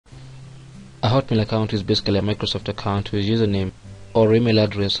A Hotmail account is basically a Microsoft account whose username or email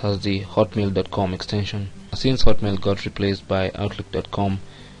address has the hotmail.com extension. Since Hotmail got replaced by outlook.com,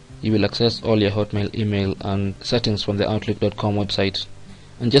 you will access all your Hotmail email and settings from the outlook.com website.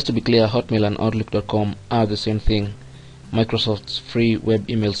 And just to be clear, Hotmail and outlook.com are the same thing, Microsoft's free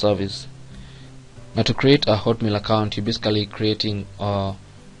web email service. Now, to create a Hotmail account, you're basically creating a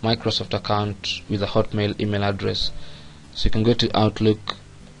Microsoft account with a Hotmail email address. So you can go to outlook.com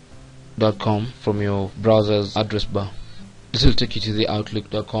from your browser's address bar. This will take you to the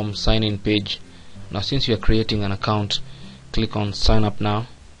outlook.com sign-in page. Now, since you are creating an account, click on sign up now,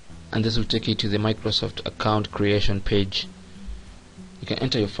 and this will take you to the Microsoft account creation page. You can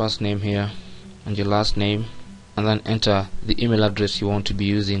enter your first name here and your last name, and then enter the email address you want to be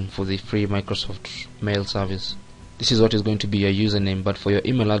using for the free Microsoft mail service. This is what is going to be your username, but for your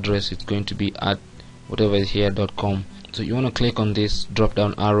email address it's going to be at whatever is here.com. So you want to click on this drop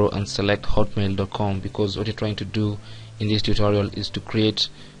down arrow and select hotmail.com, because what you're trying to do in this tutorial is to create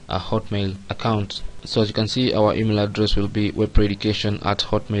a Hotmail account. So as you can see, our email address will be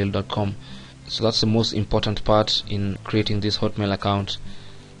webpredication@hotmail.com. So that's the most important part in creating this Hotmail account.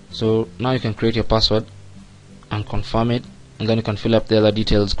 So now you can create your password and confirm it, and then you can fill up the other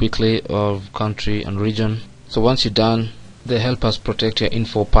details quickly of country and region. So once you're done, the help us protect your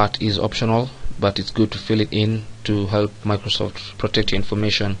info part is optional, but it's good to fill it in to help Microsoft protect your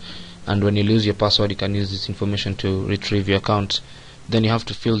information, and when you lose your password you can use this information to retrieve your account. Then you have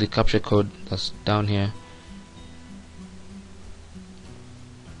to fill the captcha code that's down here,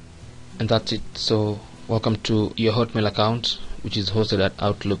 and that's it. So welcome to your Hotmail account, which is hosted at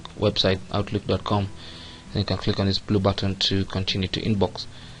Outlook website, outlook.com. Then you can click on this blue button to continue to inbox.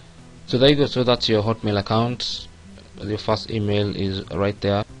 So there you go. So that's your Hotmail account. Your first email is right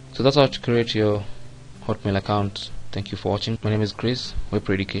there. So that's how to create your Hotmail account. Thank you for watching. My name is Chris,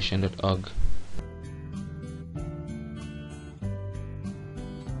 webpredication.org.